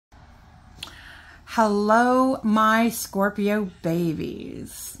Hello, my Scorpio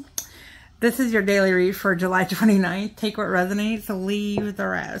babies. This is your daily read for July 29th. Take what resonates, leave the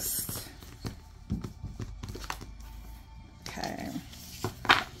rest. Okay.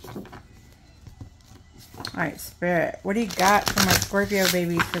 Alright, Spirit, what do you got for my Scorpio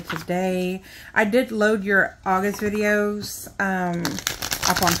babies for today? I did load your August videos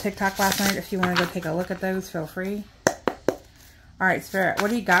up on TikTok last night. If you want to go take a look at those, feel free. Alright, Spirit,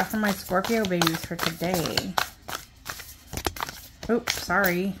 what do you got for my Scorpio babies for today? Oops,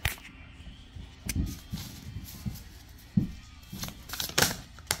 sorry.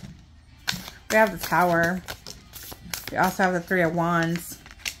 We have the Tower. We also have the Three of Wands.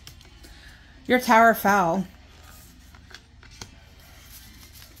 Your tower fell.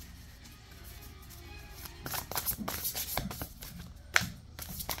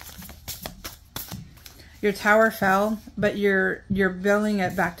 Your tower fell, but you're building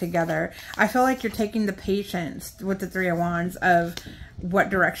it back together. I feel like you're taking the patience with the Three of Wands of what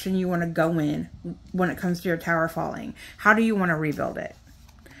direction you want to go in when it comes to your tower falling. How do you want to rebuild it?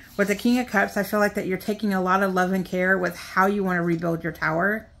 With the King of Cups, I feel like that you're taking a lot of love and care with how you want to rebuild your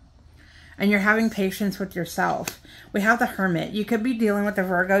tower. And you're having patience with yourself. We have the Hermit. You could be dealing with the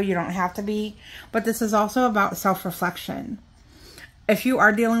Virgo. You don't have to be. But this is also about self-reflection. If you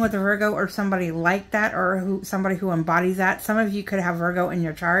are dealing with a Virgo or somebody like that, or somebody who embodies that, some of you could have Virgo in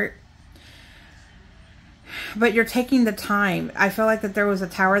your chart. But you're taking the time. I feel like that there was a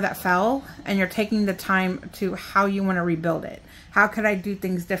tower that fell, and you're taking the time to how you want to rebuild it. How could I do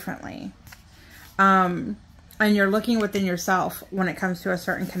things differently? And you're looking within yourself when it comes to a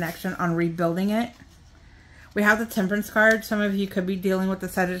certain connection on rebuilding it. We have the Temperance card. Some of you could be dealing with the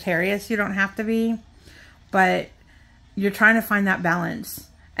Sagittarius. You don't have to be. But you're trying to find that balance.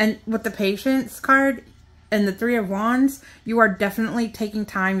 And with the Patience card and the Three of Wands, you are definitely taking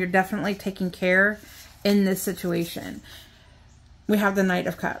time. You're definitely taking care in this situation. We have the Knight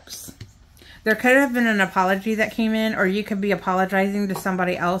of Cups. There could have been an apology that came in, or you could be apologizing to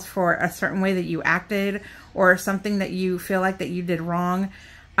somebody else for a certain way that you acted, or something that you feel like that you did wrong.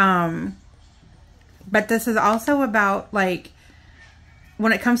 But this is also about, like,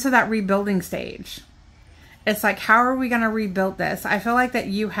 when it comes to that rebuilding stage, it's like, how are we going to rebuild this? I feel like that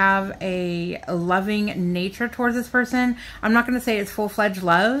you have a loving nature towards this person. I'm not going to say it's full-fledged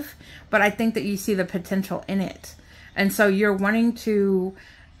love, but I think that you see the potential in it. And so you're wanting to,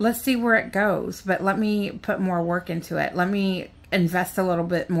 let's see where it goes, but let me put more work into it. Let me invest a little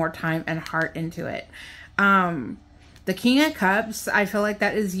bit more time and heart into it. The King of Cups, I feel like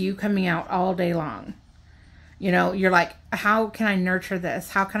that is you coming out all day long. You know, you're like, how can I nurture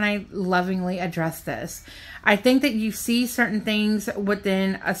this? How can I lovingly address this? I think that you see certain things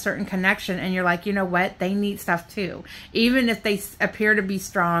within a certain connection, and you're like, you know what? They need stuff too. Even if they appear to be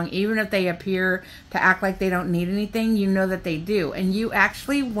strong, even if they appear to act like they don't need anything, you know that they do. And you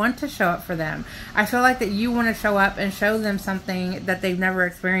actually want to show up for them. I feel like that you want to show up and show them something that they've never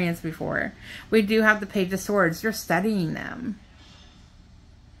experienced before. We do have the Page of Swords. You're studying them.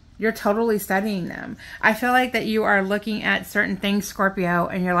 You're totally studying them. I feel like that you are looking at certain things, Scorpio,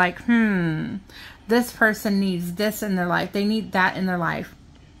 and you're like, this person needs this in their life. They need that in their life.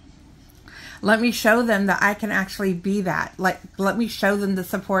 Let me show them that I can actually be that. Like, let me show them the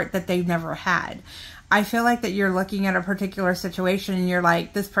support that they've never had. I feel like that you're looking at a particular situation and you're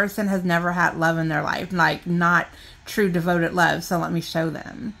like, this person has never had love in their life. Like, not true devoted love. So let me show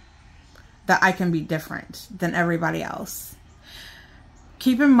them that I can be different than everybody else.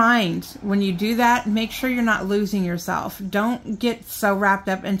 Keep in mind, when you do that, make sure you're not losing yourself. Don't get so wrapped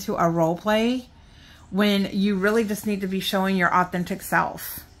up into a role play when you really just need to be showing your authentic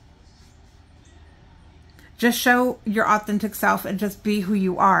self. Just show your authentic self and just be who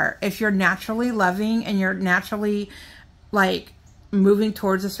you are. If you're naturally loving and you're naturally, like, moving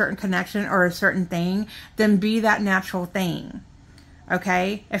towards a certain connection or a certain thing, then be that natural thing.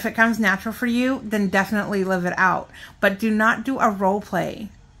 Okay? If it comes natural for you, then definitely live it out. But do not do a role play.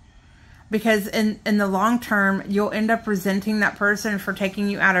 Because in the long term, you'll end up resenting that person for taking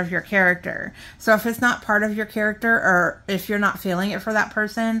you out of your character. So if it's not part of your character, or if you're not feeling it for that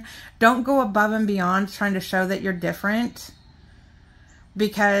person, don't go above and beyond trying to show that you're different.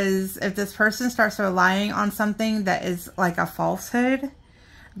 Because if this person starts relying on something that is like a falsehood,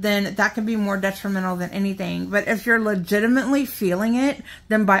 then that could be more detrimental than anything. But if you're legitimately feeling it,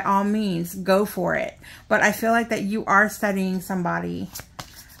 then by all means, go for it. But I feel like that you are studying somebody,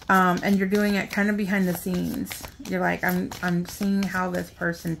 and you're doing it kind of behind the scenes. You're like, I'm seeing how this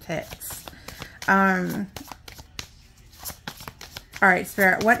person ticks. All right,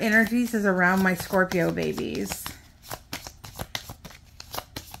 Spirit, what energies is around my Scorpio babies?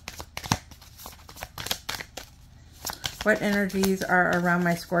 What energies are around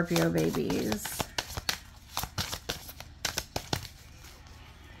my Scorpio babies?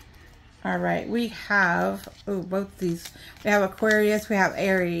 All right, we have, oh, both these. We have Aquarius, we have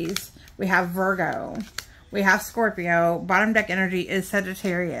Aries, we have Virgo, we have Scorpio. Bottom deck energy is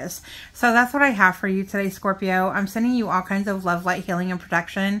Sagittarius. So that's what I have for you today, Scorpio. I'm sending you all kinds of love, light, healing, and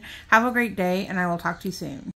protection. Have a great day, and I will talk to you soon.